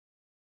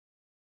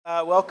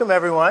Welcome,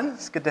 everyone.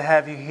 It's good to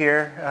have you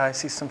here. I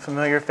see some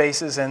familiar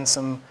faces and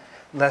some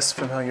less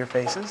familiar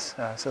faces,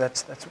 so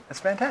that's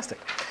fantastic.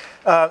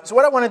 So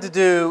what I wanted to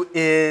do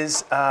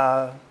is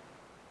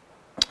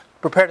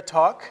prepare to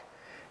talk,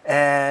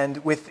 and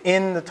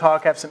within the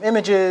talk have some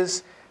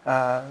images, there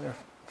are a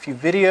few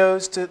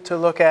videos to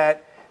look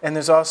at, and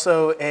there's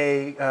also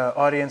a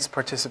audience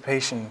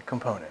participation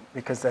component,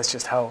 because that's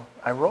just how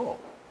I roll.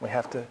 We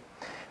have to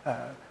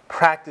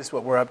practice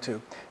what we're up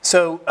to.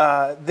 So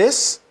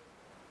this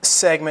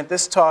segment,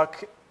 this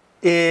talk,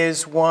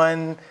 is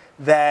one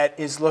that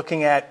is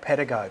looking at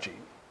pedagogy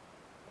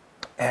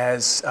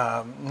as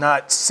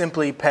not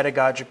simply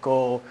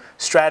pedagogical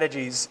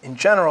strategies in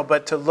general,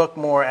 but to look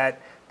more at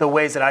the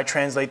ways that I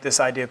translate this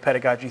idea of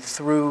pedagogy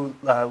through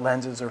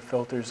lenses or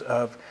filters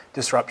of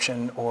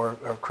disruption or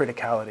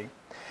criticality.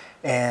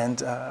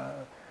 And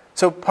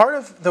so part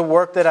of the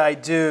work that I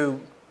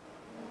do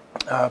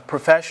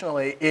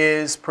professionally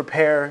is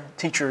prepare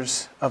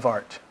teachers of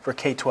art for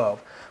K-12.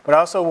 But I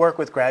also work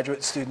with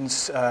graduate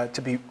students as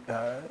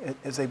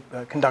they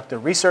conduct their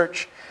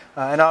research,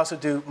 and I also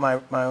do my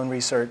own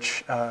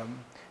research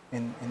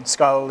in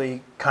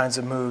scholarly kinds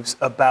of moves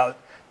about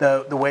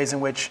the ways in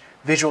which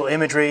visual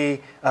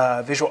imagery,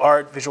 visual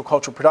art, visual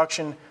cultural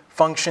production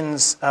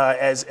functions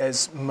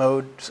as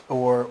modes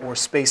or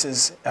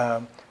spaces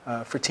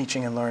for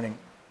teaching and learning.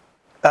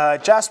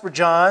 Jasper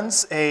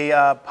Johns,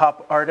 a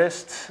pop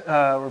artist,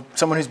 or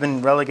someone who's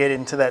been relegated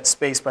into that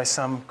space by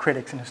some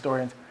critics and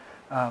historians.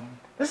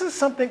 This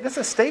is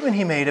a statement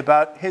he made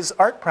about his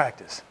art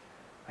practice.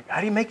 Like,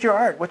 how do you make your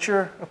art? What's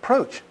your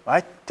approach? Well,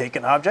 I take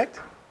an object,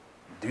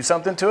 do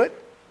something to it,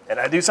 and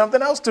I do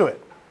something else to it.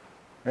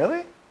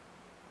 Really?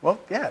 Well,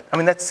 yeah. I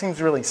mean, that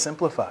seems really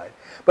simplified.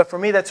 But for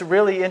me, that's a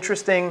really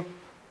interesting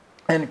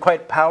and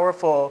quite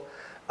powerful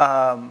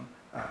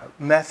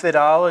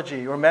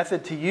methodology or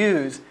method to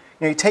use. You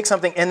know, you take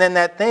something, and then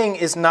that thing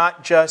is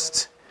not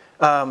just,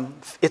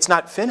 it's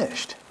not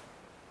finished.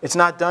 It's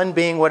not done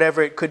being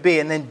whatever it could be,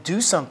 and then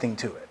do something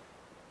to it.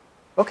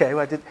 Okay,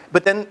 well, I did,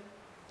 but then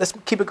let's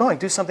keep it going.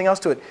 Do something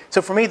else to it.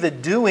 So for me, the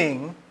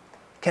doing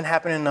can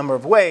happen in a number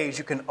of ways.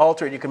 You can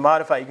alter it, you can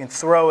modify it, you can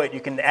throw it, you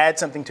can add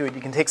something to it,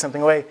 you can take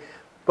something away.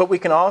 But we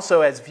can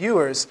also, as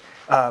viewers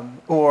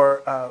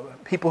or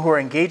people who are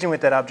engaging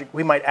with that object,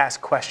 we might ask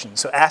questions.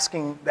 So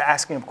the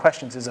asking of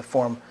questions is a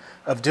form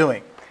of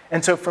doing.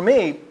 And so for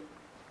me,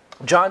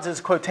 Johns'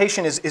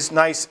 quotation is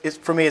nice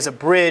for me as a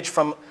bridge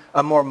from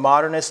a more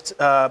modernist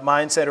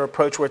mindset or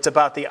approach where it's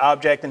about the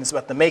object and it's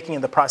about the making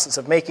and the process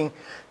of making,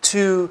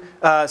 to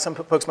some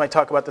folks might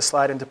talk about the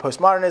slide into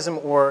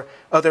postmodernism or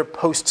other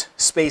post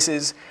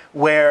spaces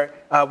where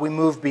we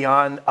move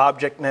beyond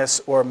objectness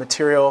or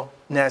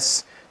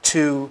materialness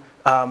to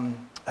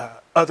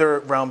other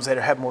realms that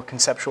have more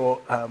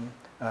conceptual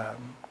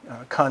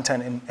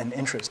content and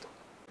interest.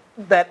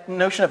 That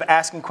notion of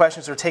asking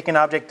questions or taking an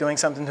object, doing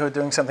something to it,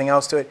 doing something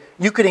else to it,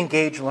 you could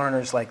engage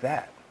learners like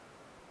that.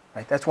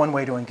 Right? That's one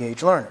way to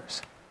engage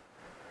learners.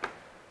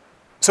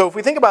 So if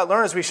we think about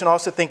learners, we should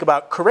also think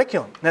about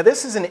curriculum. Now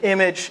this is an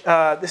image,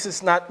 this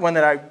is not one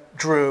that I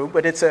drew,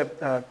 but it's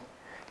a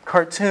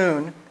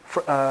cartoon,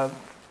 a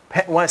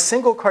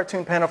single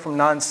cartoon panel from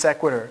Non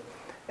Sequitur.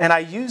 And I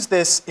use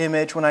this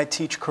image when I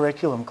teach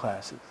curriculum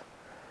classes.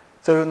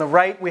 So on the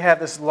right we have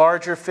this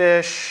larger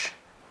fish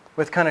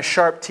with kind of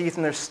sharp teeth,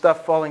 and there's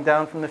stuff falling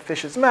down from the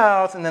fish's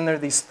mouth, and then there are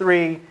these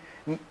three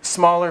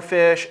smaller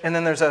fish, and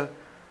then there's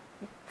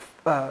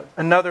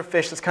another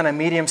fish that's kind of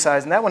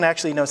medium-sized, and that one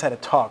actually knows how to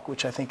talk,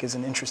 which I think is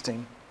an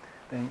interesting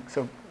thing.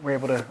 So we're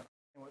able to know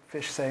what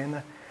fish say.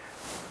 And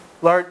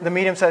the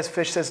medium-sized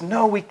fish says,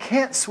 "No, we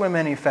can't swim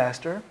any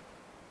faster.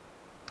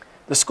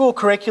 The school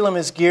curriculum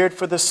is geared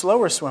for the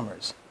slower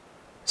swimmers,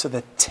 so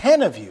the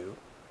 10 of you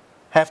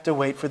have to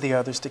wait for the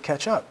others to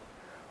catch up."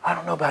 I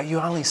don't know about you,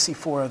 I only see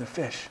 4 other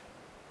fish.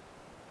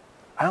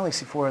 I only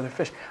see 4 other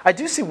fish. I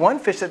do see one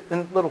fish that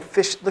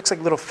looks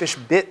like little fish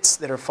bits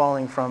that are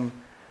falling from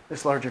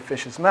this larger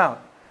fish's mouth.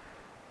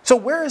 So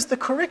where is the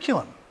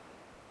curriculum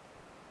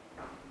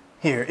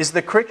here? Is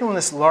the curriculum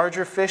this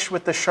larger fish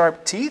with the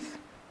sharp teeth?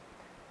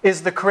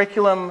 Is the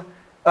curriculum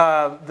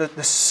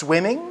the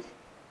swimming?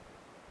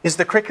 Is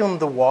the curriculum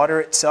the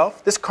water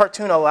itself? This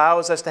cartoon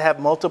allows us to have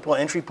multiple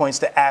entry points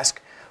to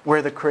ask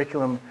where the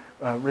curriculum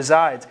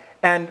resides.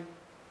 And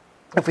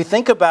if we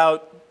think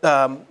about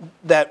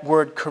that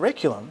word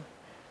curriculum,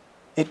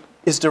 it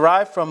is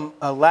derived from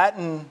a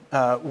Latin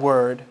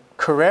word,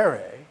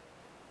 currere,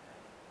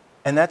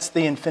 and that's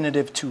the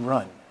infinitive to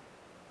run.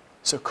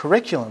 So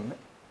curriculum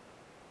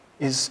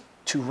is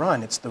to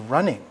run. It's the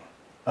running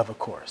of a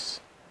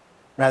course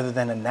rather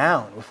than a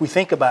noun. If we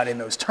think about it in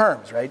those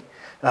terms, right?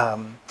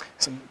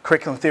 Some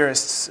curriculum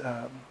theorists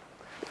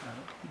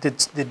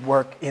did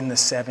work in the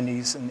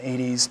 70s and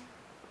 80s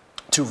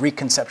to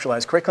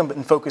reconceptualize curriculum,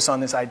 but focus on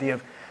this idea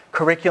of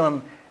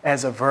curriculum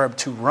as a verb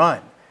to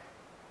run.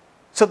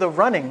 So the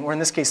running, or in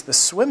this case the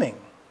swimming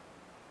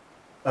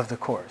of the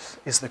course,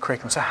 is the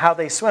curriculum. So how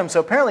they swim.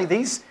 So apparently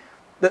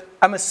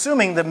I'm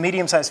assuming the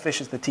medium-sized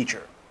fish is the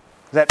teacher.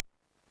 Is that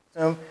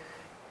assume?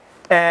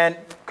 And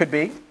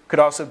could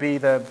also be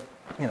the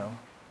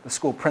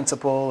school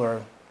principal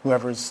or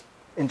whoever's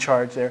in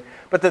charge there.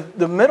 But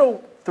the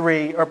middle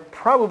three are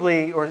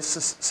probably, or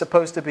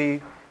supposed to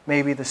be,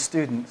 maybe the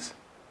students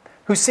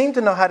who seem to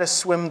know how to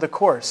swim the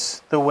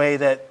course the way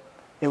that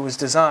it was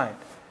designed.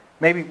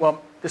 Maybe,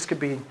 well, this could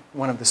be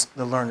one of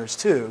the learners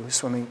too, who's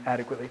swimming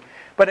adequately.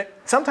 But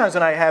sometimes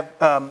when I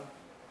have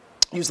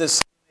used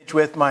this image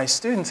with my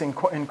students in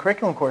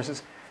curriculum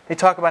courses, they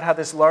talk about how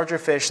this larger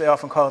fish, they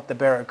often call it the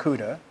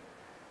barracuda,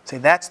 say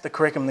that's the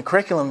curriculum. The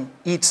curriculum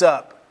eats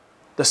up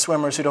the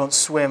swimmers who don't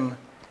swim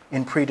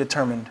in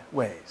predetermined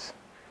ways.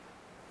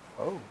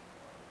 Oh,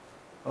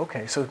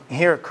 okay, so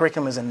here a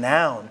curriculum is a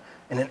noun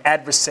and an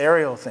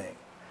adversarial thing.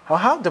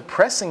 How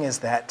depressing is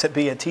that to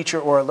be a teacher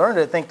or a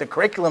learner to think the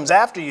curriculum's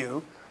after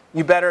you,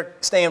 you better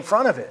stay in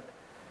front of it.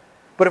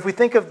 But if we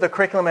think of the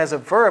curriculum as a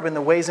verb and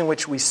the ways in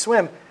which we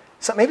swim,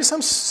 maybe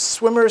some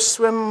swimmers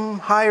swim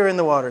higher in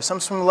the water,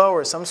 some swim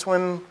lower, some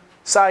swim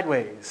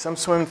sideways, some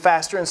swim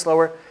faster and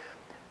slower.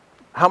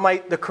 How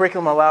might the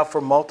curriculum allow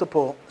for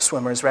multiple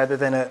swimmers rather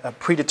than a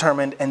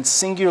predetermined and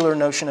singular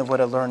notion of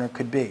what a learner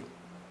could be?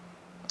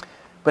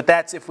 But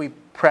that's if we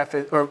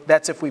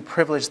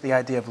privilege the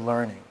idea of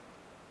learning,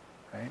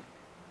 right?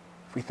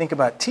 If we think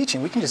about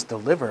teaching, we can just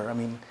deliver. I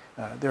mean,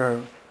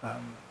 there are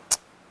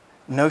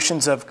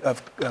notions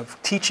of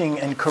teaching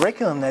and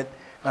curriculum that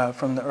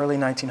from the early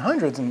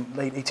 1900s and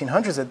late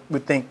 1800s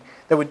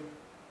that would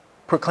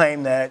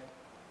proclaim that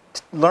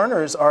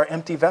learners are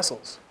empty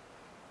vessels.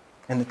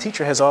 And the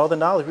teacher has all the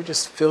knowledge. We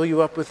just fill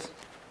you up with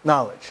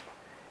knowledge.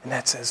 And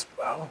that says,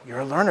 well, you're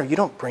a learner. You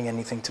don't bring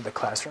anything to the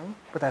classroom.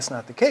 But that's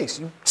not the case.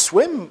 You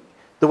swim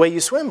the way you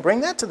swim.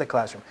 Bring that to the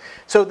classroom.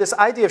 So this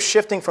idea of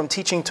shifting from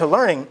teaching to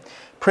learning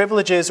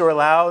privileges or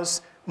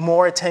allows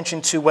more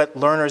attention to what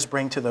learners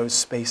bring to those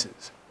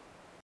spaces.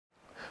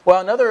 Well,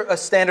 another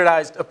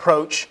standardized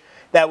approach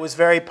that was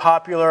very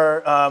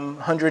popular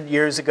 100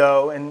 years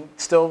ago and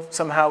still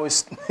somehow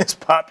is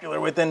popular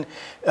within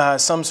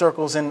some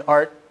circles in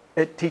art,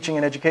 teaching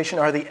and education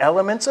are the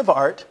elements of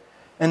art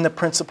and the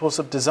principles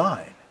of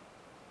design.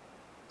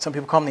 Some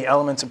people call them the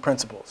elements and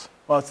principles.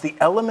 Well, it's the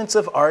elements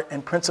of art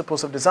and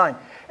principles of design.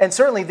 And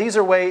certainly these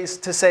are ways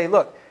to say,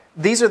 look,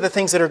 these are the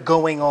things that are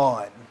going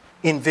on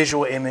in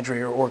visual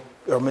imagery or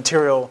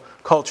material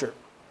culture.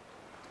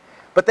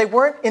 But they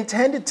weren't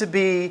intended to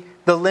be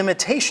the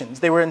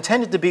limitations. They were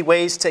intended to be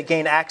ways to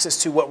gain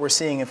access to what we're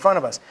seeing in front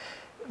of us.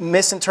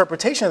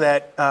 Misinterpretation of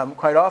that,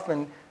 quite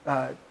often,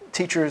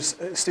 teachers,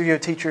 studio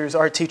teachers,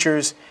 art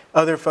teachers,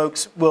 other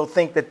folks will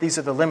think that these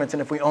are the limits, and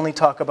if we only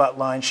talk about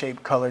line,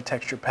 shape, color,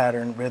 texture,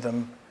 pattern,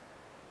 rhythm,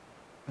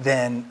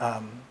 then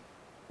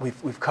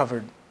we've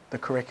covered the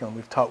curriculum.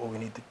 We've taught what we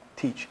need to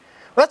teach.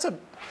 Well, that's an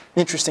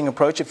interesting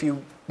approach if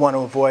you want to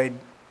avoid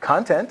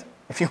content,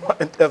 if you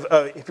want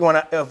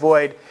to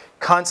avoid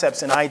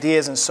concepts and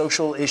ideas and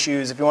social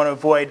issues, if you want to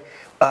avoid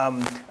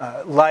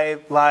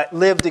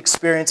lived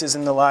experiences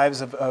in the lives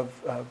of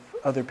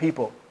other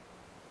people.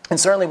 And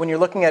certainly when you're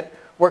looking at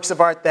works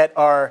of art that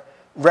are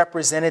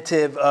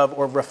representative of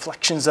or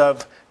reflections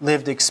of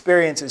lived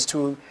experiences,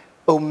 to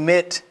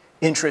omit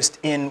interest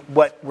in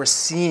what we're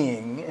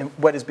seeing and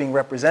what is being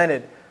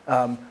represented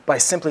by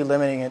simply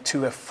limiting it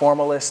to a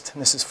formalist,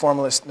 and this is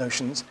formalist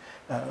notions,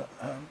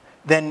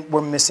 then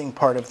we're missing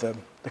part of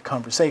the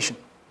conversation.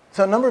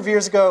 So a number of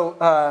years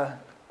ago,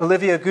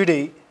 Olivia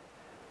Goody,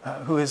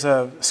 who is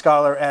a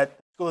scholar at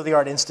School of the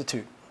Art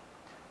Institute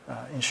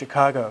in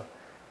Chicago,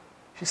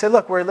 she said,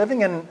 look, we're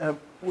living in,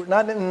 we're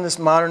not in this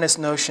modernist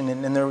notion,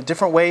 and there are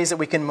different ways that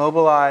we can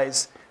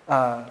mobilize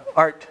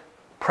art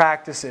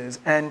practices.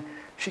 And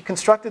she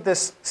constructed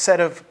this set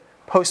of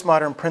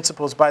postmodern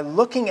principles by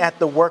looking at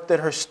the work that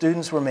her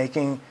students were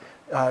making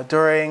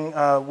during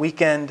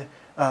weekend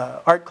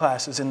art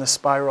classes in the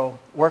Spiral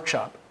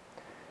workshop.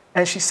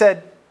 And she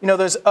said, you know,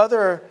 there's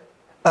other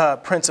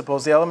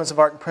principles, the elements of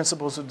art and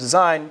principles of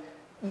design,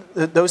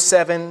 those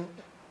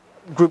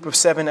group of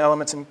seven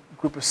elements and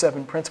group of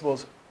seven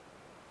principles,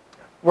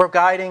 we're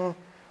guiding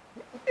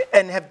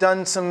and have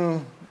done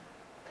some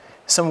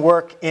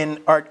work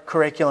in art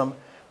curriculum.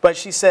 But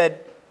she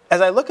said, as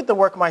I look at the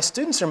work my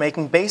students are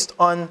making based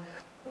on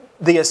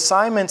the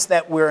assignments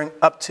that we're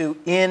up to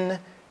in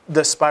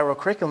the Spiral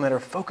curriculum that are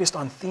focused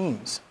on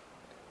themes,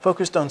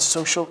 focused on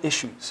social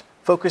issues,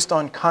 focused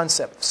on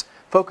concepts,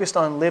 focused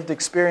on lived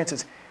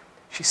experiences,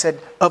 she said,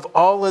 of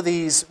all of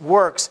these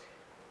works,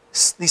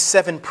 these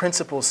seven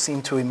principles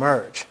seem to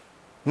emerge.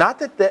 Not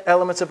that the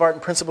elements of art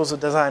and principles of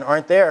design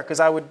aren't there, because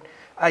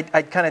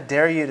I'd kind of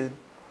dare you to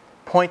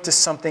point to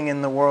something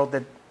in the world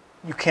that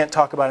you can't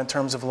talk about in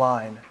terms of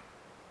line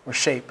or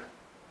shape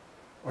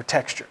or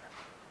texture,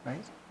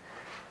 right?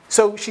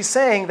 So she's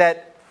saying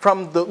that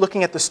from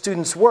looking at the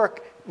students'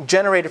 work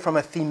generated from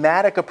a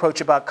thematic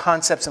approach about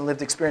concepts and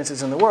lived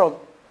experiences in the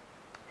world,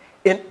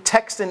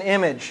 text and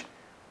image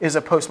is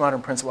a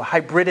postmodern principle.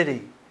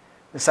 Hybridity,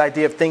 this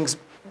idea of things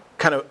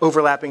kind of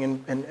overlapping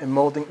and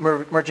molding,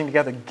 merging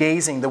together,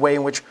 gazing, the way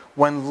in which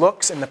one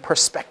looks and the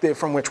perspective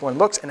from which one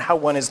looks and how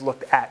one is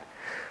looked at.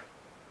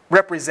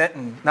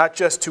 representing, not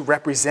just to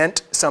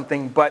represent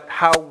something, but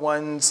how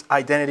one's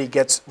identity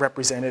gets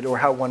represented or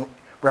how one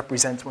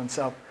represents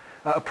oneself.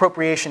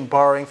 Appropriation,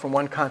 borrowing from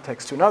one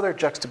context to another.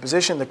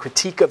 Juxtaposition, the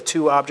critique of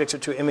two objects or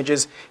two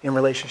images in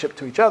relationship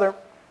to each other.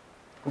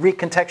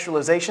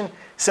 Recontextualization,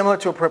 similar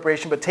to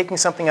appropriation, but taking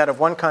something out of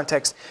one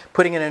context,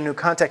 putting it in a new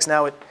context.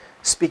 Now it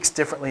speaks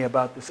differently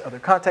about this other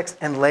context.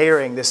 And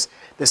layering, this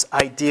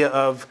idea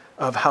of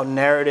how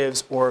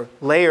narratives or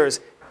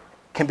layers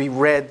can be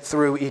read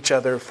through each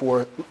other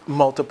for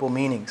multiple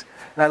meanings.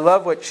 And I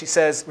love what she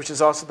says, which is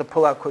also the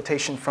pull-out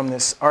quotation from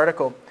this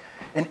article.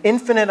 An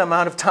infinite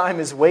amount of time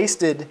is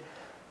wasted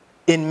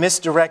in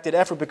misdirected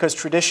effort because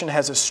tradition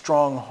has a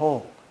strong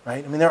hold,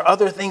 right? I mean, there are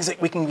other things that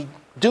we can be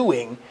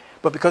doing,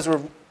 but because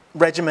we're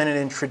regimented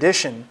in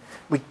tradition,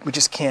 we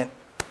just can't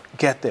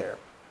get there.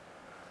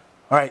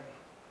 All right,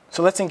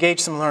 so let's engage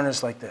some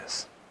learners like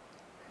this.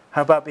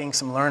 How about being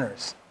some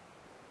learners?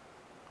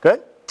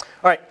 Good?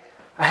 All right,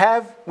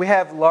 we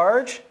have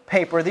large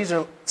paper. These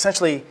are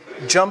essentially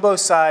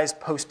jumbo-sized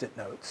Post-it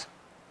notes.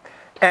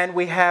 And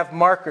we have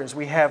markers.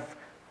 We have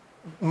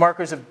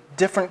markers of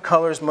different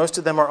colors. Most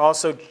of them are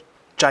also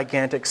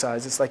gigantic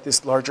size. It's like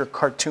this larger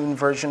cartoon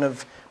version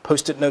of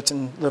Post-it notes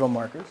and little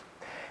markers.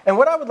 And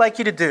what I would like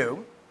you to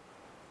do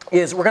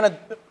is we're going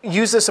to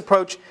use this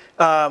approach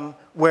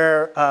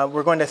where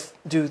we're going to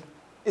do,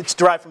 it's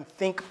derived from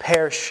think,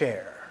 pair,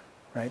 share,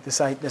 right?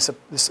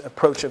 This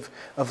approach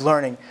of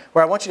learning,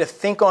 where I want you to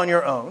think on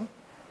your own,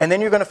 and then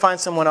you're going to find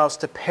someone else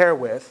to pair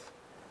with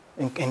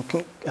and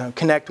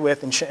connect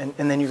with, and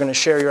then you're going to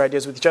share your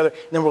ideas with each other,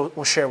 and then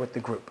we'll share with the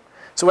group.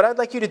 So what I'd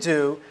like you to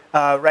do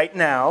right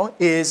now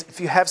is,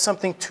 if you have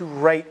something to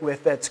write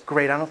with, that's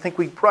great. I don't think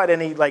we brought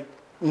any like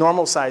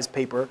normal size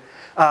paper,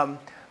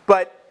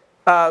 but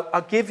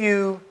I'll give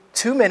you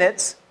 2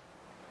 minutes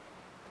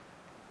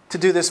to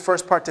do this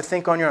first part, to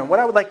think on your own. What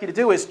I would like you to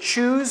do is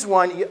choose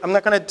one. I'm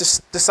not going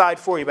to decide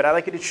for you, but I'd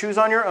like you to choose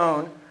on your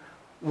own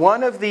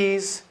one of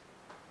these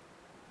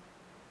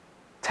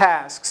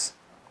tasks,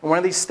 or one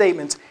of these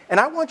statements, and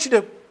I want you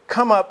to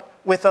come up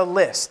with a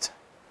list.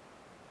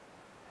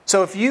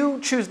 So if you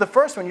choose the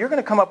first one, you're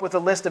going to come up with a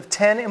list of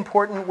 10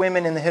 important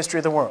women in the history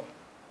of the world.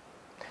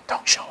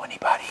 Don't show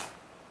anybody.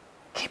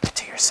 Keep it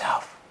to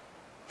yourself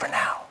for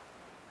now.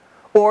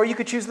 Or you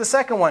could choose the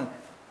second one.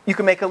 You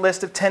can make a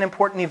list of 10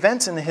 important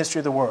events in the history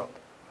of the world.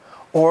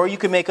 Or you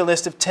could make a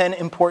list of 10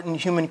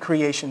 important human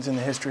creations in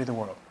the history of the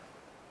world.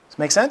 Does that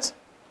make sense?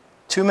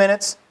 2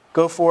 minutes,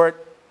 go for it,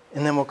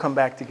 and then we'll come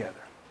back together.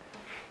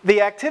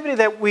 The activity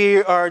that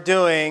we are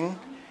doing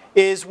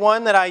is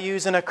one that I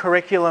use in a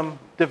curriculum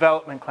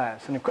development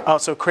class, and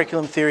also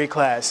curriculum theory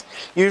class,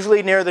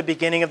 usually near the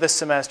beginning of the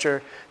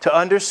semester, to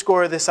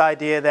underscore this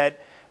idea that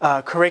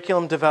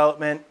curriculum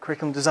development,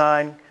 curriculum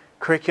design,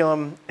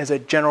 curriculum as a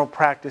general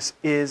practice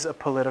is a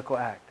political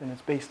act, and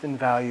it's based in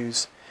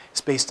values,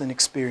 it's based in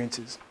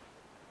experiences.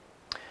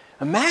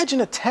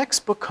 Imagine a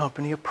textbook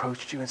company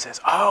approached you and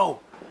says, oh,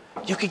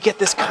 you could get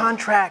this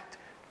contract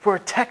for a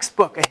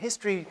textbook, a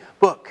history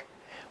book.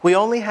 We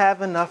only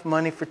have enough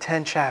money for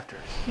 10 chapters.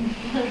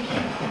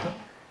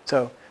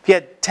 So if you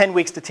had 10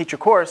 weeks to teach a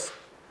course,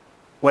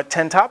 what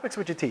 10 topics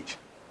would you teach?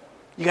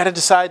 You got to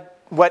decide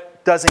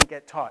what doesn't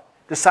get taught.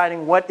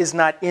 Deciding what is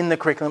not in the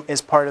curriculum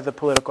is part of the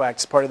political act,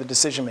 is part of the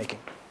decision making.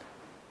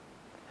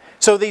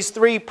 So these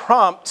 3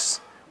 prompts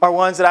are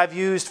ones that I've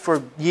used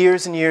for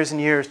years and years and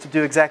years to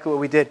do exactly what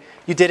we did.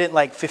 You did it in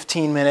like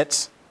 15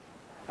 minutes.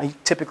 I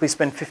typically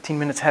spend 15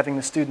 minutes having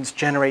the students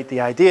generate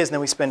the ideas, and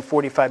then we spend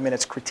 45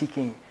 minutes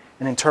critiquing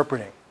and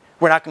interpreting.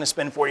 We're not going to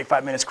spend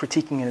 45 minutes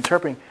critiquing and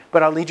interpreting,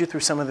 but I'll lead you through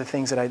some of the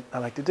things that I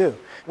like to do.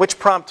 Which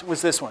prompt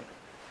was this one?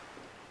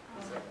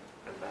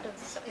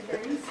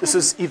 This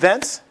is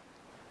events?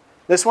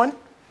 This one?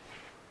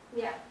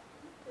 Yeah.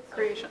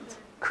 Creations.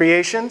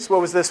 Creations?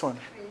 What was this one?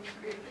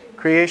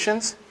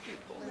 Creations?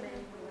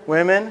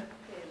 Women?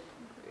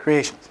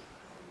 Creations.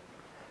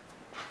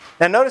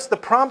 Now notice the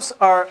prompts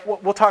are,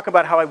 we'll talk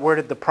about how I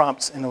worded the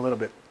prompts in a little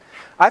bit.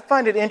 I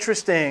find it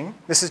interesting,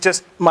 this is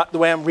just the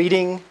way I'm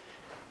reading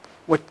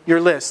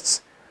your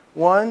lists.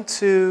 1,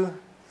 2,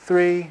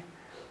 3,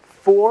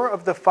 4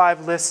 of the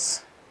 5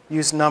 lists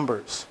use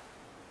numbers.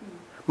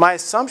 My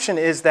assumption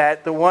is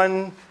that the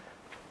one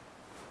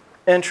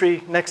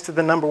entry next to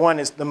the number 1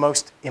 is the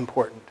most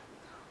important.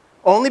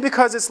 Only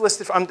because it's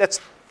listed, I'm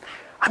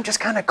just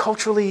kind of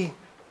culturally,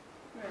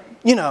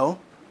 you know,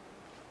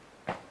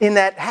 in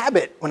that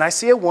habit. When I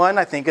see a 1,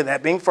 I think of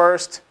that being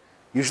first.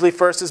 Usually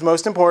first is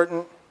most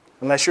important.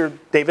 Unless you're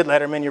David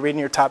Letterman, you're reading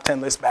your top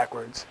 10 list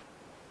backwards.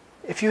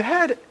 If you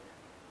had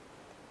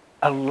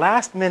a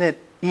last-minute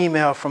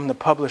email from the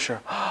publisher,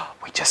 oh,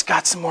 we just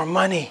got some more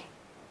money.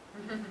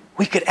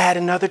 We could add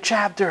another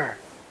chapter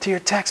to your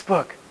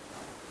textbook.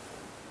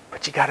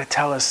 But you got to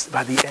tell us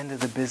by the end of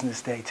the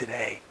business day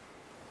today.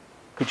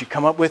 Could you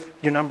come up with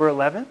your number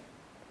 11?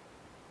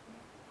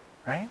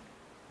 Right?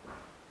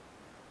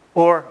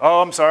 Or,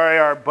 oh, I'm sorry,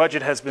 our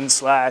budget has been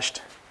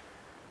slashed.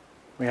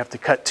 We have to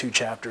cut 2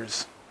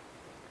 chapters.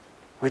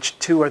 Which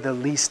 2 are the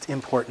least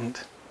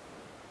important?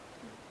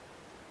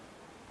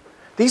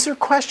 These are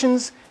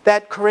questions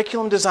that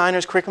curriculum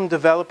designers, curriculum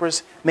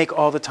developers make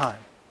all the time.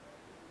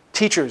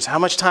 Teachers, how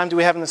much time do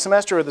we have in the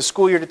semester or the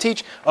school year to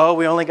teach? Oh,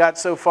 we only got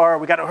so far.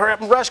 We got to hurry up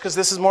and rush because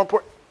this is more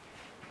important.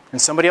 And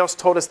somebody else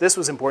told us this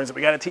was important, so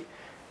we got to teach.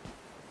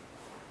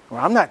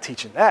 Well, I'm not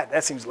teaching that.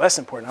 That seems less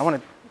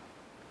important.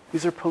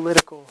 These are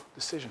political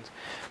decisions.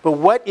 But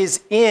what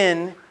is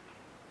in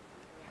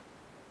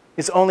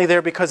is only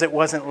there because it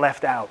wasn't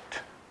left out.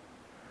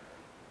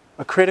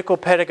 A critical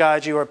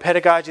pedagogy, or a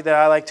pedagogy that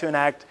I like to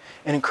enact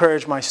and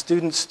encourage my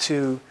students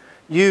to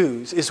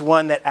use, is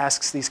one that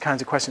asks these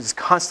kinds of questions. It's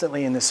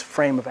constantly in this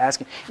frame of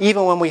asking.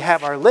 Even when we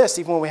have our list,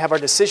 even when we have our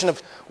decision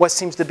of what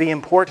seems to be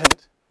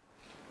important,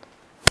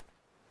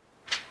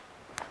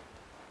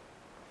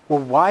 well,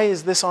 why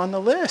is this on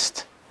the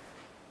list?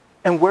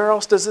 And where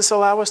else does this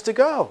allow us to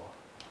go?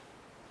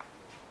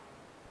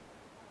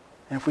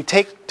 And if we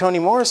take Toni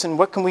Morrison,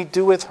 what can we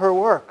do with her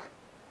work?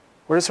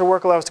 Where does her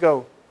work allow us to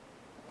go?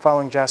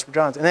 Following Jasper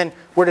Johns. And then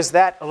where does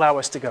that allow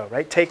us to go,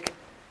 right? Take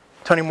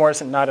Toni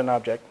Morrison, not an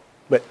object,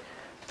 but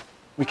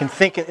we can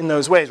think in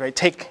those ways, right?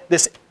 Take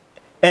this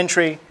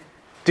entry,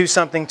 do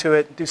something to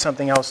it, do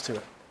something else to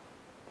it.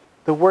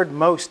 The word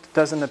most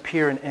doesn't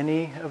appear in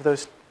any of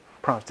those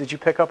prompts. Did you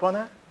pick up on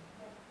that?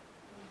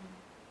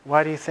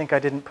 Why do you think I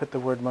didn't put the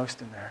word most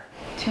in there?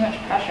 Too much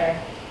pressure.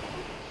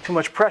 Too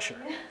much pressure.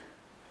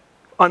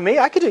 On me,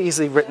 I could have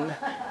easily written.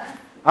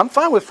 I'm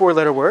fine with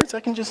 4-letter words. I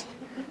can just.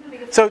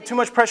 So too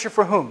much pressure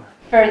for whom?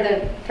 For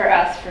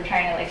us, for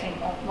trying to like think.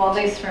 Well, at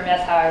least for me,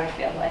 that's how I would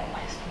feel. Like,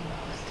 what's the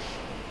most?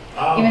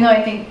 Oh. Even though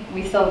I think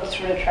we still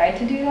sort of tried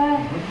to do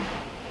that,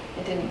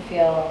 it didn't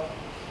feel.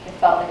 It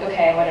felt like,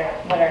 okay,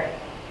 what are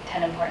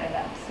 10 important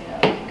events? You know,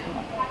 we can come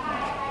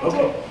up with.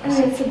 Okay. I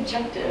mean, it's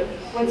subjective.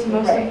 What's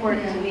most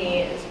important to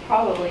me is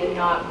probably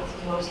not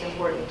what's most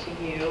important to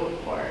you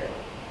or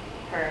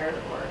her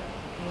or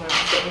anyone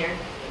else sitting here.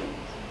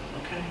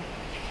 Okay.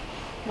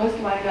 Most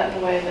of mine got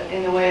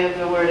in the way of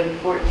the word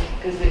important,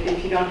 because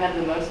if you don't have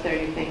the most there,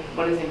 you think,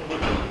 what is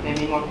important?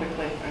 Maybe more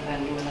quickly, or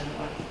then you would have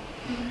thought.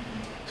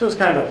 So it's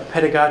kind of a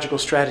pedagogical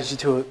strategy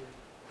to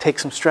take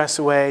some stress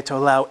away, to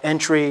allow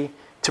entry,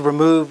 to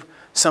remove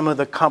some of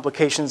the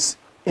complications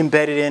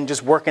embedded in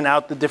just working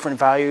out the different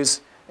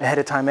values ahead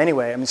of time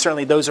anyway. I mean,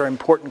 certainly those are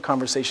important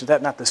conversations.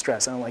 That's not the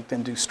stress. I don't like to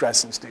induce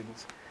stress in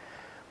students.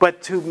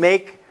 But to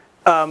make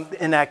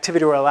an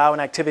activity or allow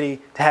an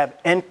activity to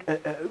have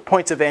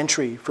points of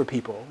entry for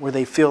people where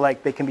they feel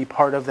like they can be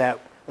part of that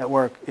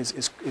work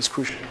is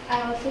crucial.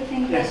 I also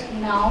think Yes. that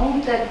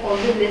now that all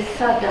the lists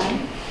are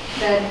done,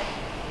 that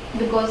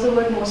because the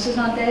word most is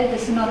not there,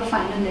 this is not a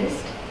final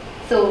list.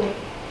 So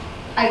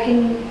I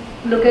can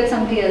look at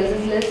somebody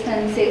else's list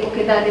and say,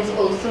 okay, that is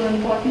also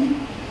important,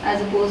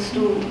 as opposed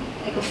to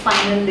like a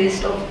final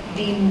list of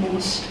the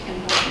most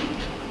important.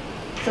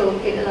 So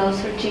it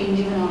allows for change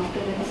even after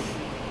it's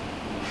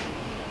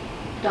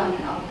done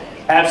and out there.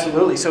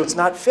 Absolutely. So it's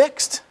not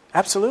fixed.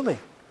 Absolutely.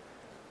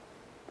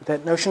 But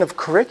that notion of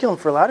curriculum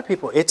for a lot of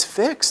people, it's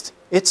fixed.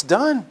 It's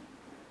done.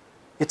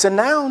 It's a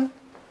noun.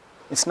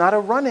 It's not a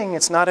running.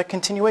 It's not a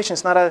continuation.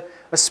 It's not a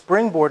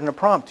springboard and a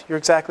prompt. You're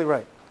exactly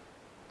right.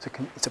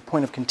 It's a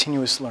point of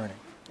continuous learning.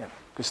 Yeah,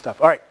 good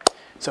stuff. All right.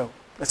 So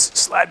let's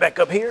slide back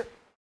up here.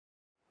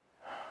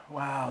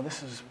 Wow,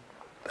 this is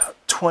about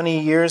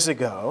 20 years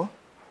ago.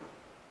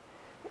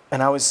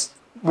 And I was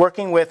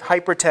working with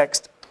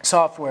hypertext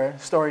software,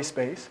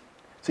 StorySpace.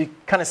 So you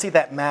kind of see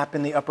that map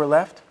in the upper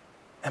left.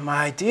 And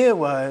my idea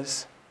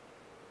was,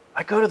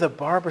 I go to the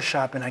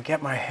barbershop and I get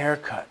my hair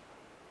cut.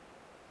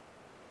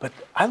 But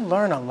I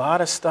learn a lot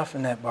of stuff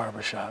in that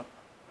barbershop.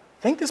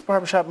 I think this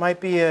barbershop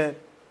might be a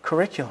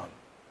curriculum,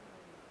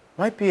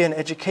 might be an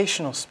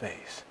educational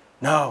space.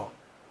 No,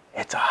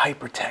 it's a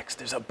hypertext.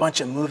 There's a bunch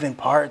of moving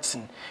parts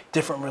and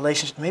different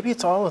relationships. Maybe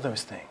it's all of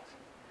those things.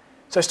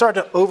 So I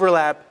started to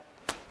overlap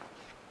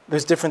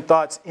those different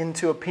thoughts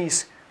into a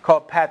piece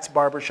called Pat's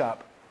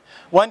Barbershop.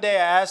 One day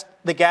I asked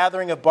the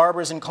gathering of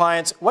barbers and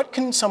clients, what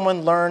can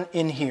someone learn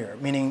in here?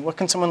 Meaning, what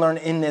can someone learn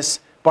in this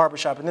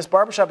barbershop? And this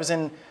barbershop is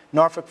in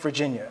Norfolk,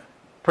 Virginia,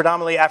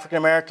 predominantly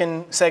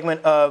African-American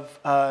segment of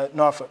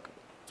Norfolk.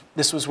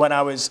 This was when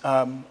I was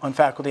on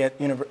faculty at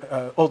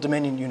Old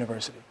Dominion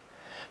University.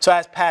 So I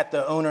asked Pat,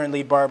 the owner and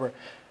lead barber,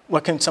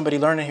 what can somebody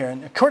learn in here?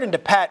 And according to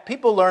Pat,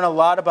 people learn a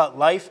lot about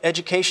life,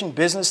 education,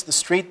 business, the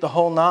street, the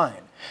whole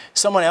nine.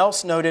 Someone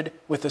else noted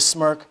with a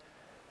smirk,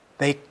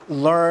 they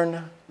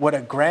learn what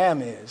a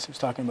gram is. He was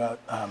talking about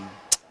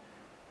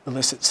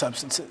illicit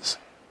substances.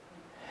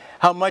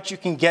 How much you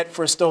can get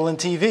for a stolen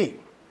TV.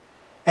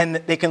 And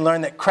they can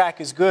learn that crack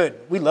is good.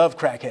 We love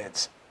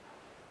crackheads.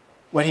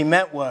 What he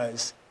meant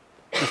was,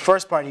 the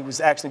first part he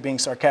was actually being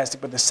sarcastic,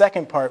 but the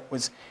second part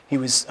was he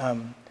was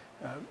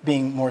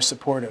being more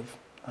supportive.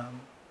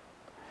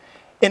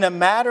 In a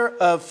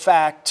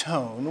matter-of-fact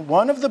tone,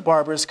 one of the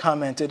barbers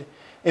commented,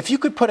 if you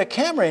could put a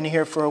camera in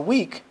here for a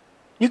week,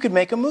 you could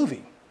make a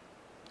movie.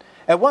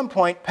 At one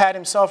point, Pat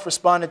himself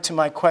responded to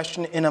my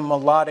question in a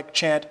melodic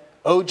chant,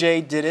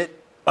 OJ did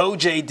it,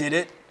 OJ did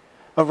it,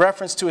 a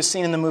reference to a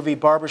scene in the movie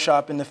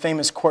Barbershop in the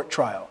famous court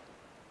trial.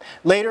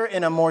 Later,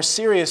 in a more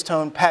serious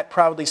tone, Pat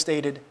proudly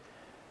stated,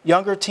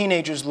 "Younger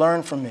teenagers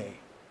learn from me.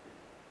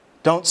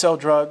 Don't sell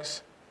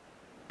drugs,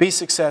 be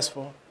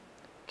successful,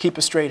 keep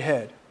a straight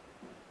head."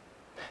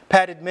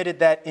 Pat admitted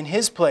that in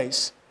his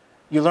place,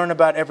 you learn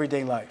about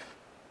everyday life.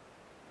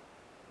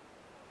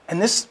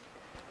 And this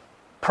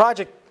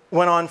project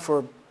went on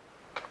for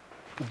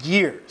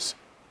years.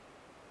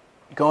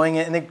 Going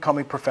in, and they'd call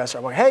me professor.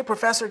 I'm like, "Hey,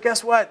 professor,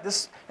 guess what?"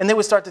 And they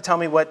would start to tell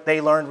me what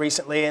they learned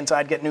recently, and so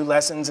I'd get new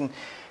lessons. And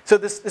so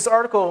this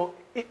article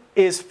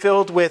is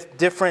filled with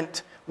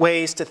different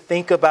ways to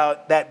think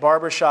about that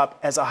barbershop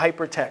as a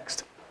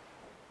hypertext.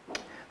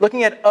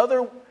 Looking at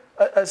other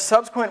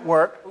subsequent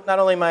work, not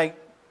only my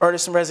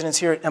artist in residence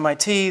here at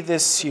MIT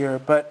this year,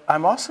 but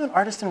I'm also an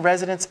artist in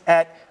residence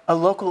at a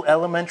local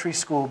elementary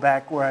school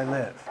back where I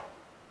live.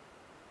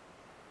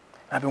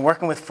 I've been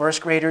working with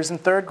first graders and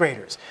third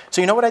graders.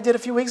 So you know what I did a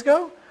few weeks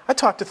ago? I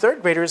talked to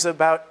third graders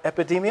about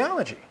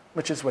epidemiology,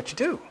 which is what you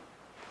do,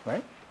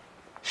 right?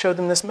 Showed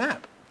them this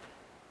map.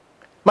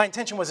 My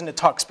intention wasn't to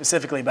talk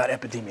specifically about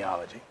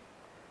epidemiology.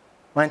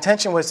 My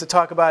intention was to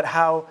talk about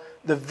how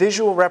the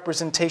visual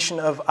representation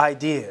of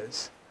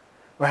ideas,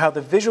 or how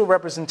the visual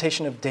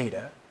representation of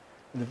data,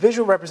 the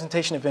visual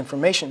representation of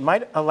information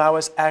might allow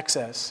us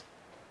access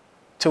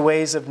to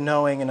ways of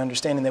knowing and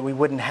understanding that we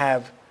wouldn't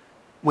have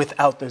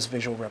without those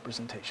visual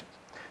representations.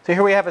 So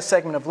here we have a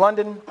segment of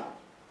London,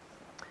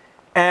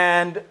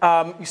 and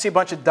you see a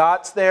bunch of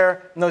dots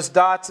there, and those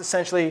dots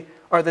essentially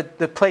are the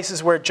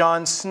places where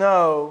John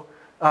Snow,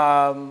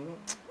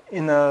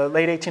 in the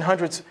late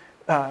 1800s,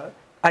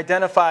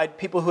 identified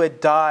people who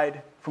had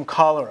died from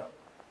cholera.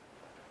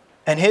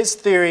 And his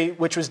theory,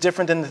 which was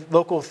different than the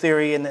local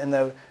theory and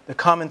the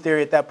common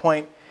theory at that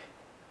point,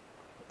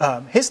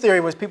 his theory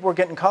was people were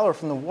getting cholera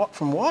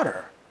from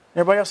water.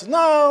 Everybody else says,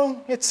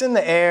 no, it's in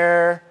the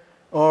air,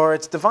 or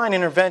it's divine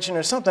intervention,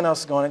 or something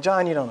else is going on.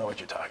 John, you don't know what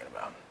you're talking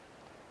about.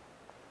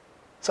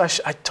 So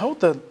I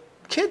told the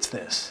kids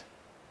this,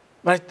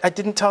 but I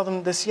didn't tell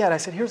them this yet. I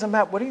said, here's a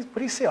map. What do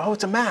you see? Oh,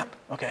 it's a map.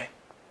 Okay.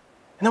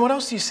 And then what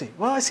else do you see?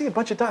 Well, I see a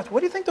bunch of dots.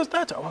 What do you think those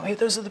dots are? Well, maybe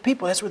those are the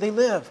people. That's where they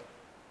live.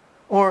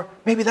 Or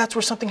maybe that's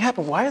where something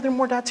happened. Why are there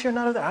more dots here,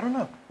 not there? I don't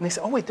know. And they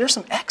said, oh, wait, there's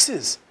some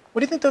X's.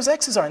 What do you think those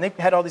X's are? And they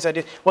had all these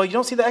ideas. Well, you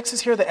don't see the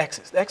X's here, the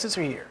X's. The X's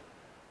are here.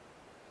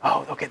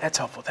 Oh, okay, that's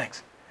helpful,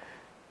 thanks.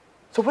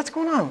 So what's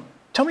going on?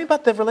 Tell me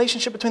about the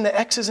relationship between the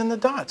X's and the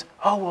dots.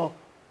 Oh, well,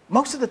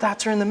 most of the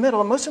dots are in the middle,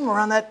 and most of them are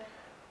around that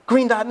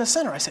green dot in the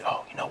center. I said,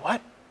 oh, you know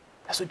what?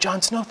 That's what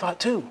John Snow thought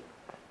too.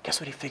 Guess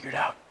what he figured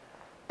out?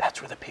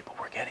 That's where the people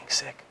were getting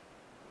sick.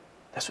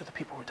 That's where the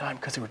people were dying,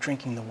 because they were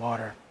drinking the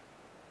water.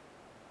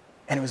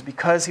 And it was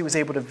because he was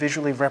able to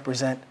visually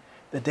represent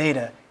the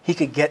data, he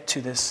could get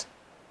to this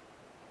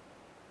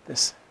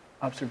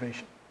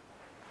observation.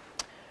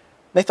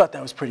 They thought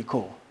that was pretty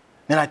cool.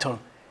 Then I told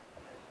them,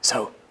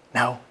 so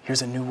now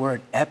here's a new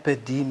word,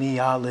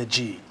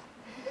 epidemiology.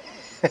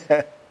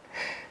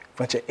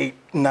 Bunch of 8-,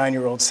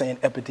 9-year-olds saying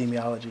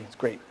epidemiology. It's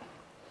great.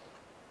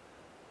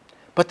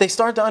 But they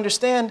started to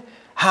understand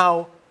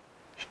how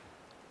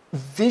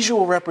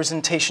visual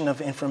representation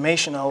of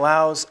information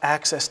allows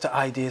access to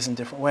ideas in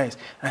different ways.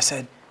 And I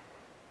said,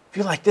 if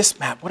you like this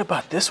map, what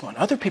about this one?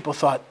 Other people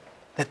thought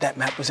that that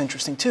map was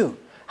interesting too.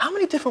 How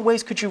many different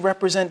ways could you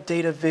represent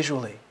data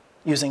visually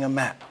using a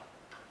map?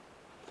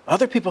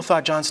 Other people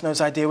thought John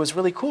Snow's idea was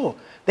really cool.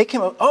 They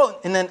came up, oh,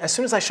 and then as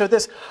soon as I showed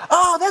this,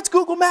 oh, that's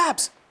Google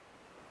Maps.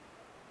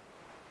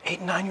 8-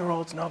 and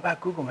 9-year-olds know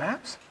about Google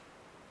Maps?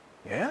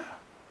 Yeah.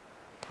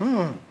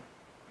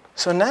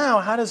 So now,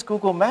 how does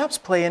Google Maps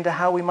play into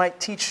how we might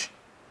teach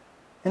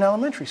in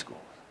elementary schools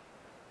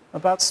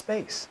about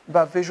space,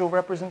 about visual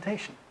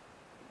representation?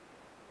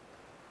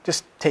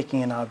 Just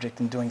taking an object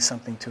and doing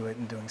something to it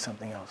and doing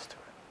something else to it.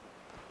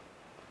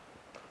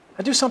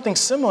 I do something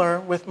similar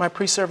with my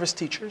pre-service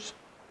teachers.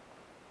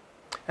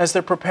 As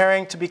they're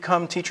preparing to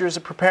become teachers,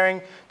 they're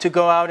preparing to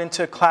go out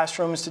into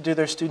classrooms to do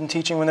their student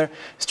teaching, when they're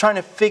trying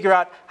to figure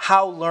out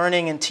how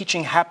learning and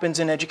teaching happens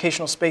in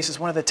educational spaces,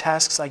 one of the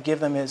tasks I give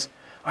them is,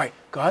 all right,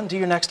 go out and do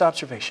your next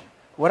observation.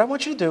 What I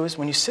want you to do is,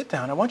 when you sit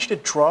down, I want you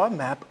to draw a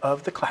map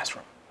of the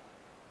classroom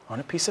on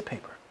a piece of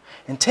paper.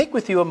 And take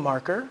with you a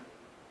marker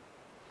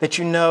that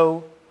you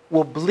know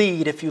will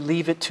bleed if you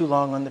leave it too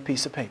long on the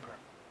piece of paper.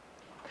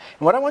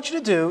 And what I want you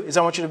to do is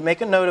I want you to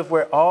make a note of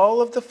where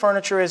all of the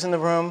furniture is in the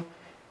room,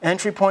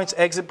 entry points,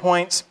 exit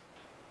points.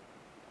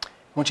 I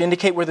want you to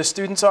indicate where the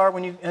students are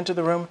when you enter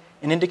the room,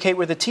 and indicate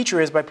where the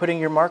teacher is by putting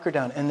your marker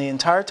down. And the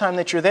entire time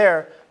that you're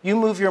there, you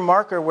move your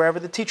marker wherever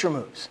the teacher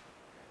moves.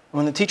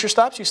 When the teacher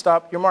stops, you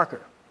stop your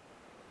marker.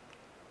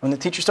 When the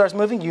teacher starts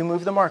moving, you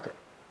move the marker.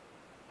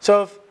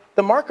 So if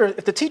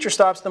the teacher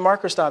stops, the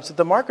marker stops. If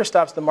the marker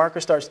stops, the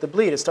marker starts to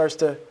bleed. It starts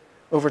to,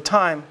 over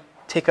time,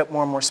 take up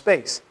more and more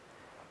space.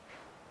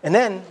 And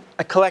then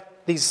I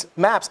collect these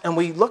maps, and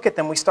we look at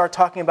them. We start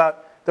talking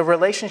about the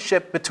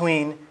relationship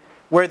between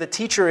where the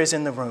teacher is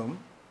in the room,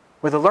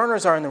 where the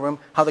learners are in the room,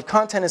 how the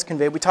content is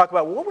conveyed. We talk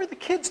about, well, what were the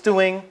kids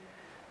doing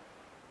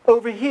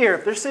over here?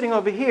 If they're sitting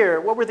over here,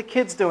 what were the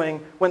kids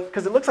doing?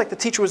 Because it looks like the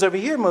teacher was over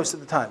here most of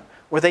the time.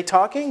 Were they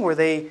talking? Were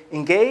they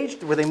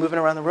engaged? Were they moving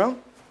around the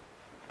room?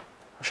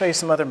 I'll show you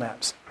some other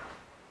maps.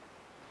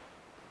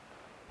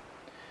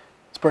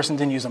 This person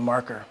didn't use a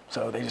marker,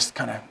 so they just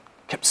kind of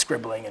kept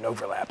scribbling and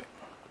overlapping.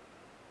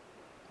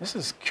 This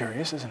is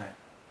curious, isn't it?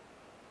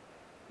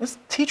 This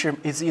teacher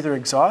is either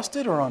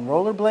exhausted or on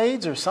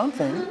rollerblades or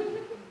something.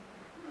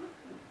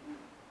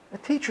 The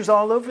teacher's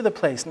all over the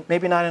place,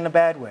 maybe not in a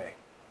bad way.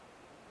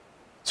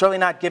 Certainly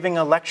not giving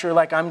a lecture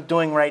like I'm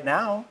doing right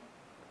now.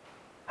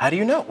 How do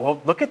you know?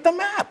 Well, look at the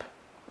map.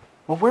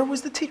 Well, where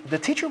was the teacher? The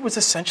teacher was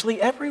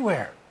essentially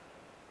everywhere.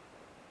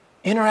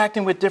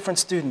 Interacting with different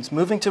students,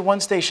 moving to one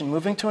station,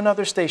 moving to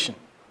another station.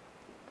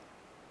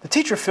 The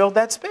teacher filled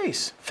that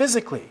space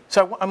physically.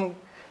 So I'm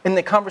in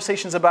the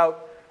conversations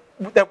about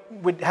that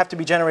would have to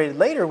be generated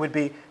later would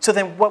be, so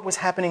then what was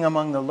happening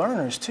among the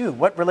learners too?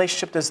 What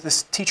relationship does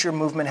this teacher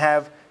movement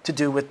have to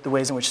do with the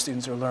ways in which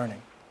students are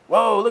learning?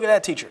 Whoa, look at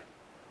that teacher.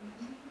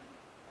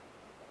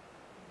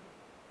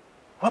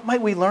 What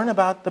might we learn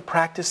about the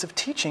practice of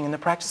teaching and the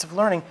practice of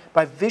learning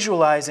by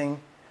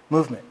visualizing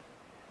movement?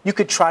 You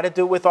could try to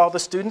do it with all the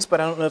students, but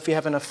I don't know if you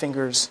have enough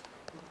fingers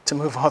to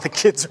move all the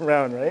kids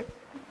around, right?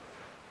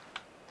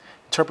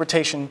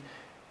 Interpretation,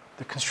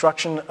 the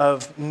construction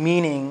of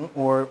meaning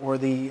or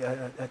the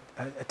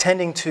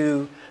attending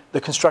to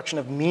the construction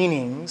of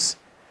meanings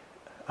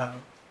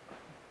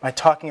by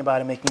talking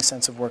about and making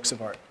sense of works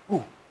of art. Ooh,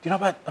 do you know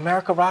about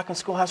America Rock and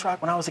Schoolhouse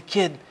Rock? When I was a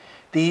kid,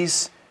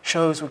 these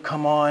shows would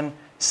come on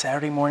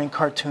Saturday morning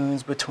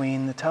cartoons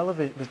between the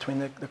television, between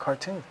the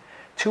cartoons.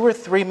 2 or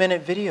 3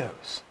 minute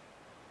videos.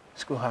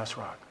 Schoolhouse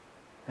Rock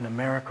and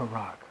America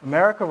Rock.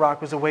 America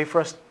Rock was a way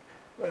for us,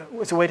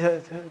 was a way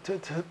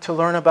to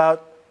learn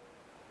about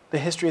the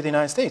history of the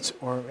United States,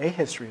 or a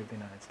history of the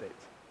United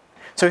States.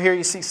 So here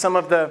you see some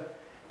of the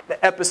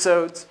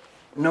episodes: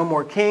 No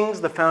More Kings,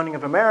 the Founding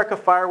of America,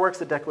 Fireworks,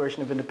 the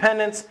Declaration of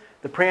Independence,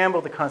 the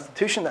Preamble, the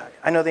Constitution.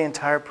 I know the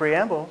entire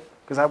preamble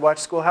because I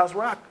watched Schoolhouse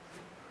Rock.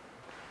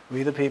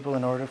 We the people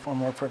in order to form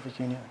a more perfect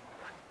union.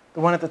 The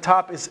one at the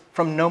top is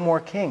from No More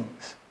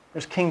Kings.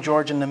 There's King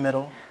George in the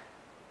middle.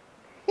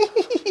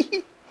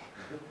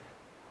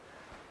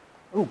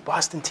 Ooh,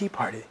 Boston Tea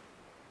Party.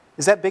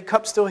 Is that big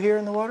cup still here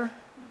in the water?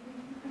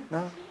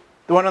 No?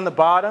 The one on the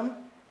bottom,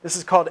 this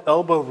is called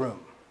Elbow Room.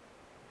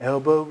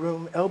 Elbow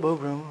room, elbow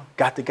room.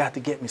 Got to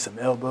get me some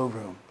elbow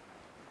room.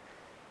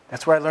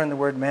 That's where I learned the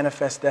word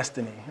manifest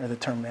destiny, or the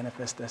term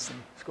manifest destiny,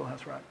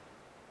 Schoolhouse Rock.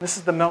 This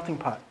is the melting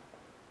pot,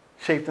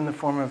 shaped in the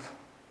form of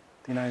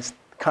the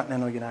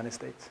continental United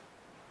States.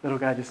 Little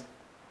guy just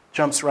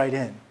jumps right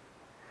in.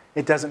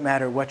 It doesn't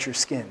matter what your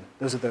skin.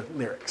 Those are the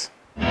lyrics.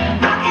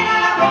 Rocking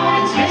on a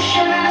rolling,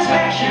 swishing and a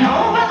splashing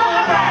over the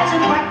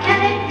horizon. What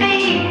can it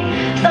be?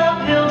 The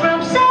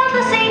pilgrims sailed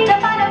the sea to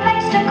find a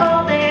place to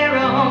call their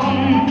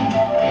own.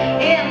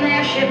 In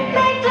their ship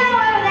they flew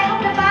where they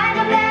hoped to find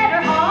a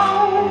better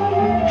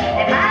home.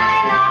 They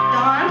finally knocked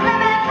on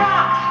Plymouth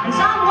Rock, and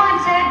someone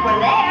said,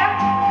 "We're there."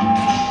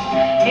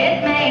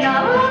 It may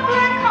not look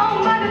like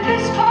home, but at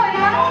this point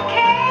I don't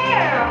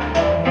care.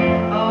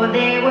 Oh,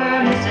 they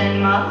were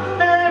missing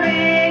Mother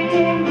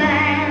England.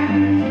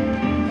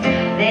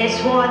 They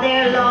swore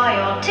their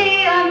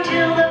loyalty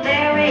until the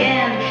very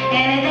end.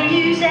 Anything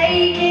you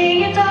say,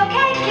 King, it's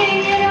okay,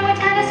 King. You know it's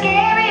kind of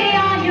scary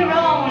on your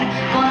own.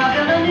 Gonna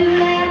build a new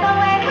land the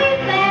way we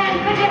planned.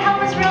 Could you help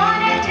us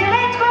run it till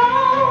it's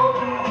grown?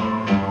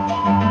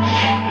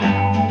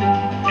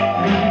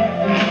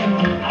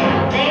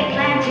 They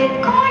planted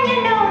corn, you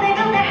know. They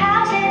built their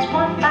houses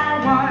one by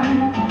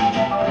one.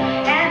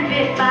 And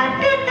bit by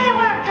bit they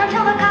worked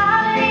until the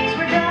colonies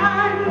were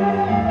done.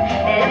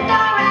 They looked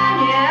around,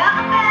 yeah,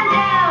 up and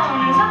down,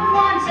 and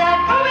someone said,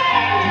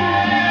 "Hooray!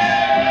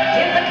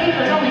 If the king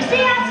could only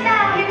see us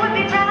now, he would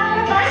be proud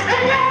of us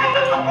today."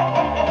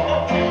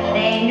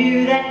 They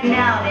knew that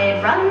now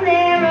they'd run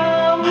their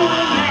own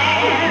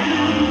land.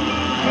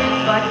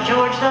 But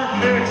George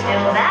III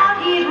still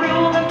vowed he'd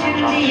rule them to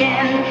the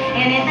end.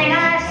 Anything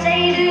I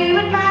say, do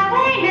it my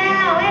way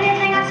now.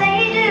 Anything I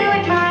say, do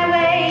it my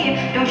way.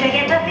 Don't you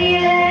get to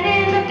feeling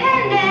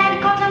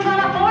independent, 'cause I'm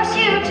gonna force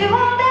you to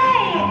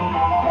obey.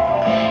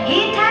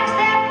 He taxed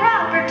their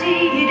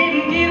property, he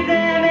didn't give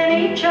them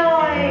any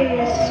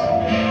choice.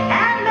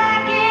 And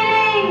back in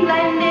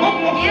England, he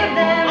didn't give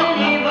them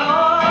any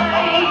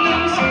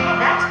voice.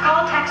 That's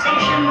called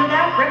taxation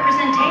without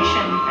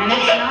representation, and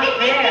it's not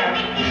fair.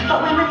 But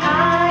when the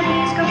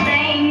colonies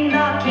complained,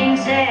 the king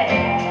said,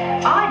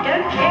 "I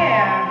don't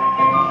care."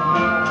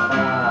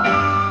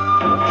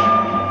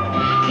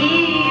 He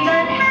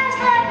even has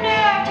the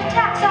nerve to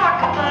tax our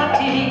cup of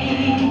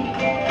tea.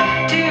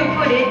 To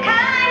put it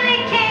kindly,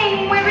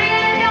 King, we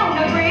really don't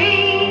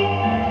agree.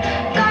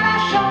 Gonna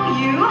show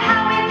you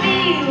how we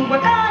feel. We're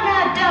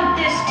gonna dump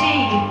this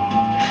tea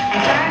and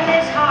turn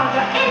this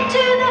harbor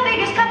into the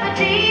biggest cup of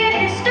tea in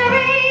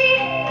history.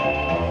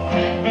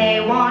 They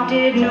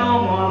wanted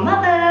no more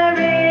Mother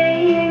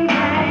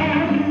England.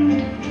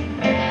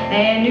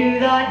 They knew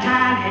the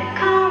time had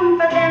come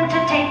for them to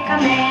take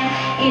command.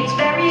 It's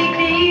very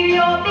clear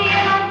you're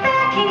being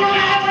unfair, King. No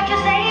matter what you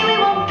say, we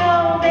won't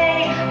obey.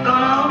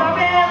 Gonna hold our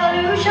breath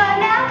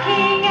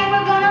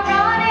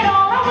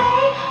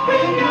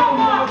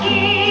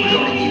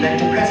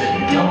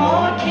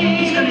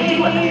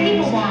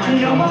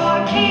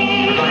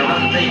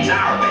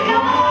our baby. No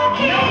more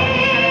kids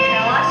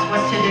tell us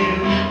what to do.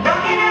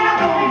 Rocking out a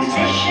rolling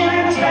position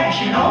and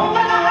splashing over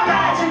the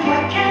horizon.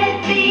 What can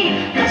it be?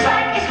 Looks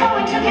like it's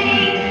going to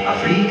be a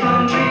free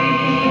country.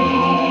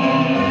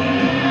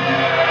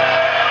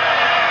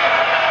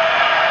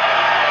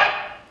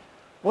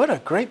 What a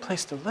great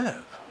place to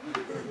live.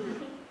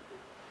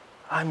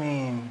 I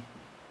mean,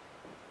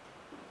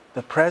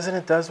 the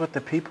president does what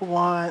the people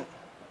want.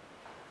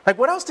 Like,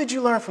 what else did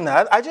you learn from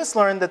that? I just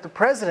learned that the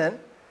president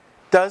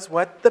does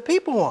what the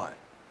people want.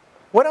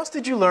 What else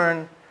did you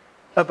learn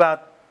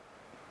about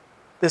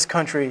this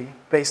country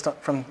based on,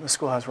 from the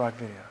Schoolhouse Rock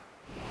video?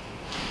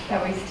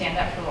 That we stand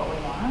up for what we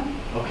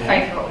want. Okay.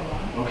 Fight for what we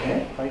want.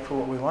 Okay. Fight for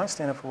what we want,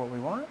 stand up for what we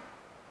want.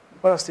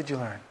 What else did you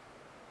learn?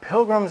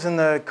 Pilgrims and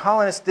the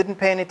colonists didn't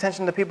pay any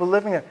attention to people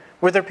living here.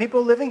 Were there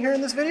people living here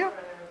in this video?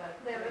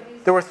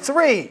 There were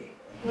 3.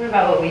 What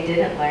about what we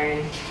didn't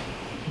learn?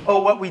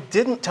 Oh, what we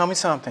didn't, tell me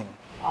something.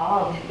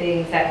 All the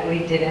things that we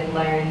didn't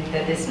learn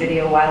that this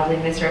video wildly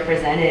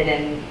misrepresented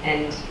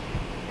and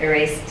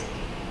erased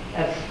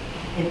a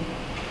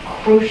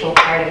crucial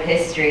part of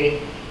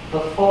history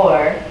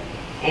before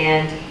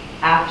and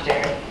after.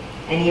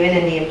 And even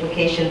in the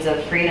implications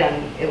of freedom,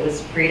 it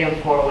was freedom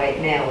for white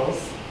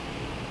males.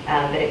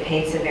 But it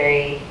paints a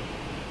very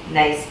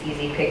nice,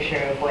 easy picture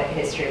of what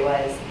history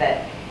was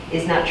that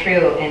is not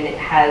true, and it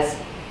has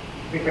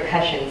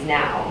repercussions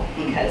now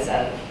because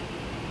of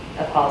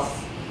a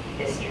false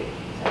history.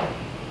 So.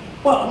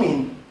 Well, I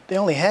mean, they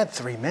only had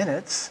 3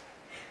 minutes.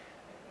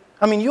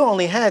 I mean, you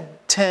only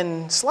had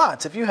 10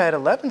 slots. If you had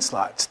 11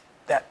 slots,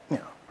 that, you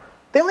know,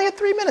 they only had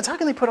 3 minutes. How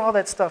can they put all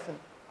that stuff in?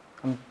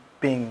 I'm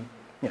being,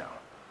 you know.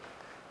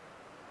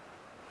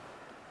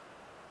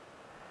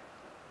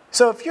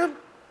 So if you're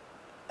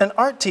an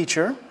art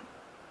teacher,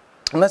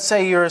 and let's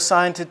say you're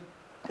assigned to,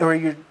 or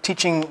you're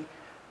teaching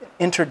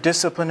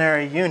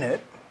interdisciplinary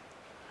unit,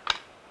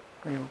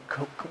 or you're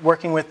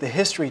working with the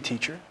history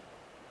teacher,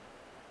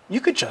 you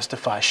could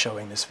justify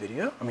showing this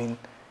video. I mean,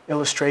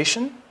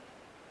 illustration,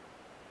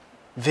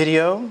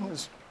 video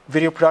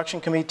production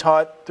can be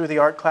taught through the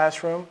art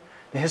classroom.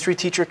 The history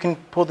teacher can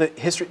pull the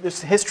history,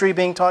 there's history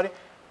being taught.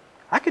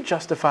 I could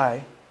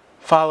justify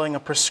following a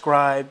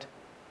prescribed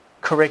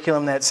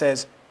curriculum that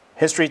says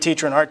history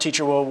teacher and art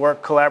teacher will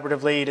work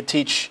collaboratively to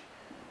teach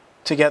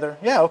together.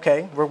 Yeah,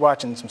 okay, we're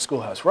watching some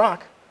Schoolhouse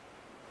Rock.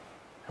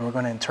 And we're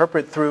going to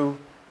interpret through,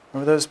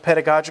 remember those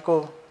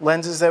pedagogical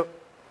lenses that,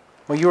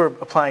 well, you were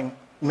applying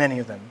many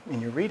of them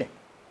in your reading,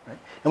 right?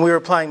 And we were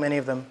applying many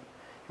of them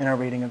in our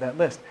reading of that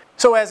list.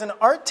 So as an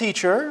art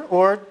teacher,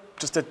 or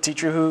just a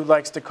teacher who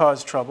likes to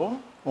cause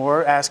trouble,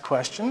 or ask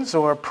questions,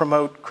 or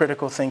promote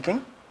critical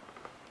thinking,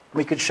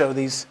 we could show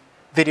these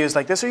videos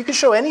like this, or you could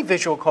show any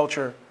visual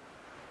culture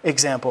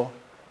example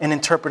and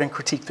interpret and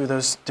critique through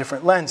those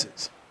different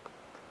lenses.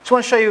 Just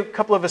want to show you a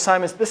couple of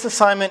assignments. This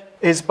assignment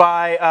is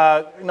by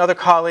another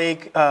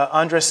colleague,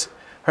 Andres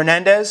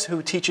Hernandez,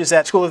 who teaches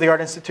at School of the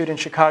Art Institute in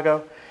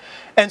Chicago.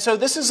 And so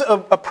this is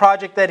a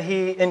project that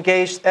he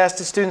asked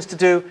his students to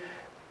do,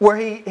 where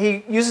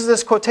he uses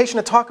this quotation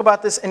to talk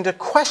about this and to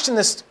question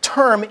this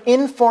term,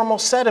 informal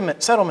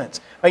settlements.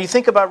 Now, you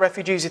think about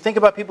refugees, you think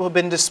about people who've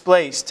been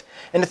displaced,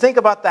 and to think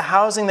about the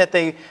housing that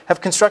they have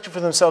constructed for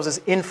themselves as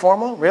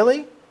informal,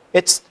 really?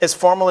 It's as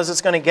formal as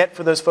it's going to get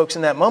for those folks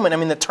in that moment. I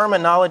mean, the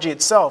terminology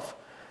itself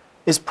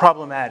is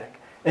problematic.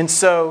 And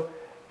so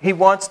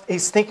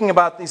he's thinking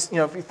about these, you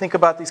know, if you think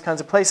about these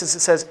kinds of places, it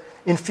says,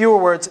 in fewer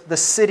words, the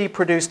city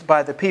produced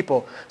by the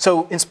people.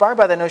 So inspired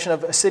by that notion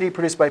of a city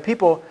produced by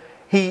people,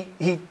 he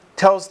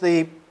tells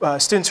the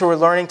students who are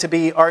learning to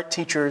be art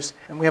teachers,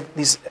 and we have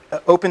these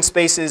open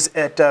spaces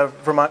at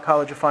Vermont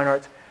College of Fine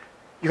Arts,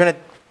 you're going to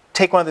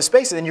take one of the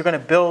spaces and you're going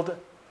to build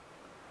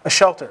a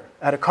shelter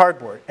out of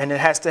cardboard, and it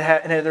has to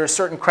have, and there are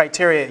certain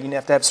criteria. You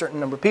have to have a certain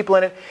number of people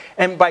in it,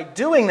 and by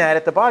doing that,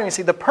 at the bottom, you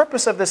see the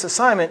purpose of this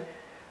assignment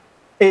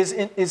is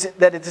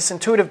that it's this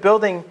intuitive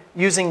building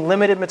using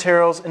limited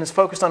materials and is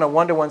focused on a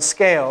one-to-one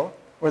scale,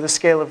 or the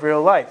scale of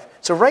real life.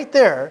 So right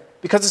there,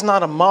 because it's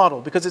not a model,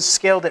 because it's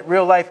scaled at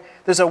real life,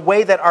 there's a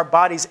way that our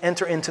bodies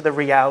enter into the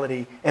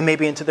reality and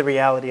maybe into the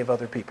reality of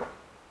other people.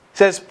 It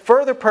says,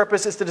 further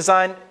purpose is to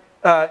design.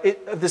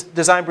 This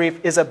design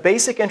brief is a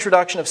basic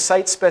introduction of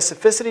site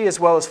specificity as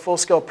well as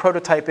full-scale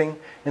prototyping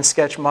and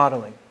sketch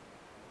modeling.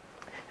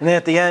 And then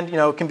at the end, you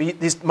know,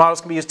 these models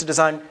can be used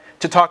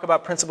to talk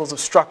about principles of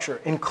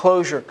structure,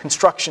 enclosure,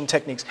 construction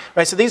techniques.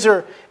 Right? So these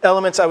are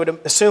elements I would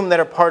assume that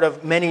are part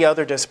of many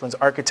other disciplines,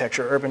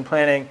 architecture, urban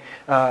planning,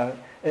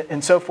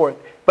 and so forth.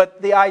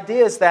 But the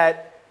idea is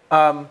that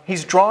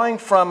he's drawing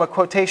from a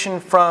quotation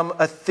from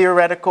a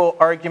theoretical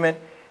argument,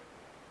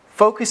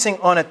 focusing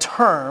on a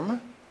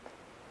term,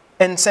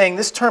 and saying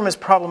this term is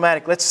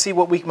problematic. Let's see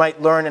what we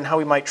might learn and how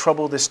we might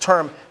trouble this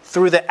term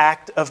through the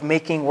act of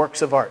making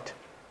works of art.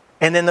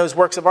 And then those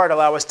works of art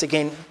allow us to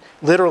gain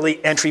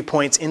literally entry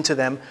points into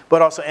them,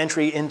 but also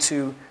entry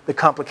into the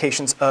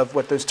complications of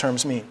what those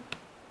terms mean.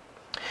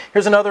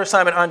 Here's another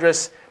assignment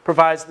Andres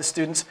provides the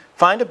students.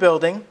 Find a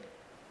building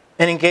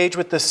and engage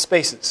with the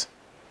spaces,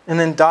 and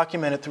then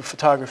document it through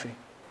photography.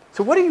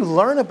 So what do you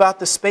learn about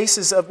the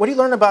spaces of, what do you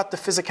learn about the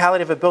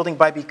physicality of a building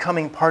by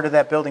becoming part of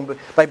that building,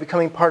 by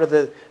becoming part of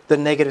the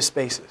negative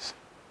spaces?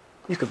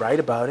 You could write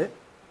about it,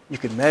 you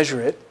could measure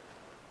it,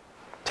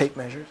 tape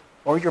measures,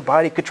 or your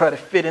body could try to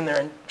fit in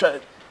there and try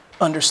to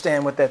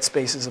understand what that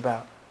space is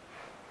about.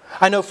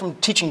 I know from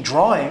teaching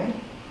drawing,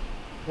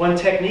 one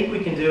technique we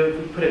can do, if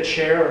we put a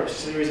chair or a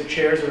series of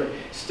chairs or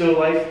still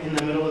life in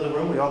the middle of the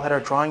room, we all had our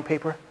drawing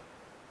paper,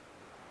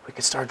 we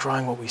could start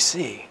drawing what we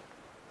see.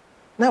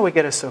 And that would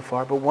get us so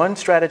far, but one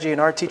strategy an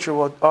art teacher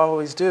will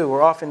always do,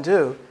 or often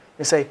do,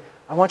 is say,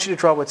 I want you to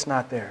draw what's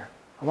not there.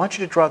 I want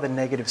you to draw the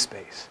negative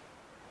space.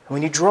 And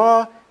when you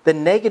draw the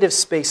negative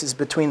spaces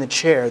between the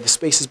chair, the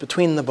spaces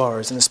between the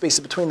bars, and the spaces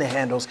between the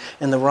handles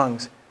and the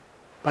rungs,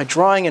 by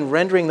drawing and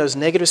rendering those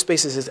negative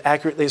spaces as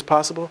accurately as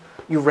possible,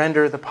 you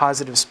render the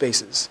positive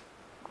spaces.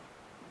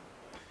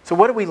 So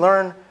what do we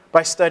learn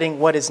by studying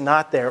what is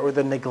not there, or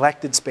the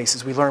neglected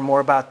spaces? We learn more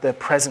about the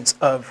presence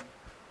of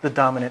the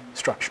dominant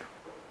structure.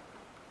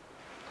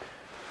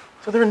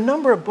 So there are a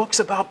number of books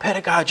about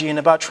pedagogy and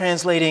about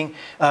translating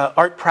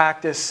art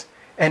practice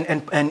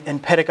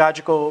and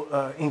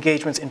pedagogical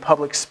engagements in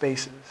public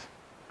spaces.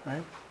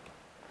 Right?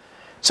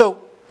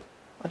 So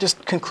I'll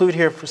just conclude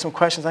here for some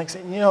questions. Like,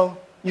 you know,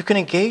 you can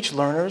engage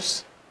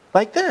learners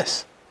like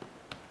this.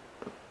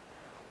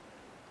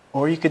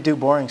 Or you could do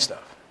boring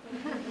stuff.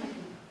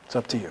 It's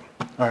up to you.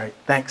 All right,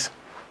 thanks.